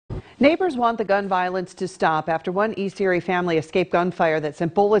Neighbors want the gun violence to stop after one East Erie family escaped gunfire that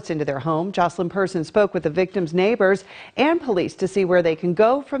sent bullets into their home. Jocelyn Person spoke with the victims' neighbors and police to see where they can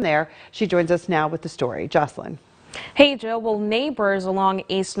go from there. She joins us now with the story. Jocelyn. Hey Jill, well, neighbors along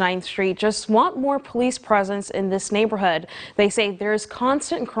East 9th Street just want more police presence in this neighborhood. They say there's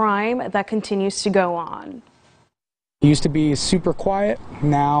constant crime that continues to go on. It used to be super quiet.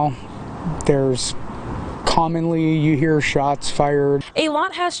 Now there's commonly you hear shots fired. A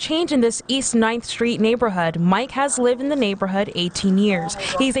lot has changed in this East 9th Street neighborhood. Mike has lived in the neighborhood 18 years.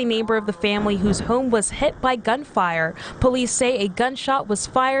 He's a neighbor of the family whose home was hit by gunfire. Police say a gunshot was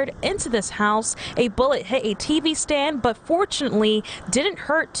fired into this house. A bullet hit a TV stand, but fortunately didn't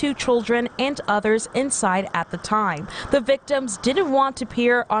hurt two children and others inside at the time. The victims didn't want to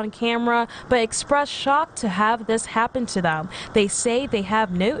appear on camera, but expressed shock to have this happen to them. They say they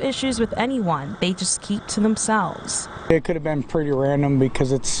have no issues with anyone. They just keep to themselves. It could have been pretty random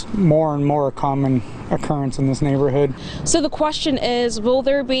because it's more and more a common occurrence in this neighborhood. So the question is, will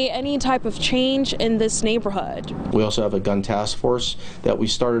there be any type of change in this neighborhood? We also have a gun task force that we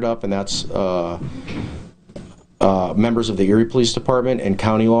started up, and that's members of the Erie Police Department and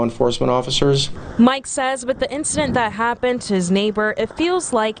county law enforcement officers. Mike says with the incident that happened to his neighbor, it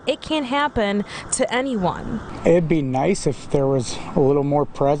feels like it can happen to anyone. It'd be nice if there was a little more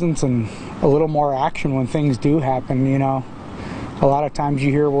presence and a little more action when things do happen, you know. A lot of times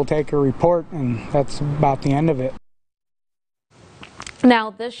you hear we'll take a report and that's about the end of it. Now,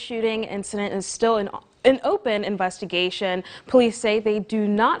 this shooting incident is still an open investigation. Police say they do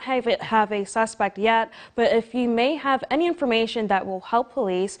not have a suspect yet, but if you may have any information that will help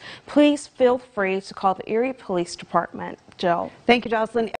police, please feel free to call the Erie Police Department. Jill. Thank you, Jocelyn.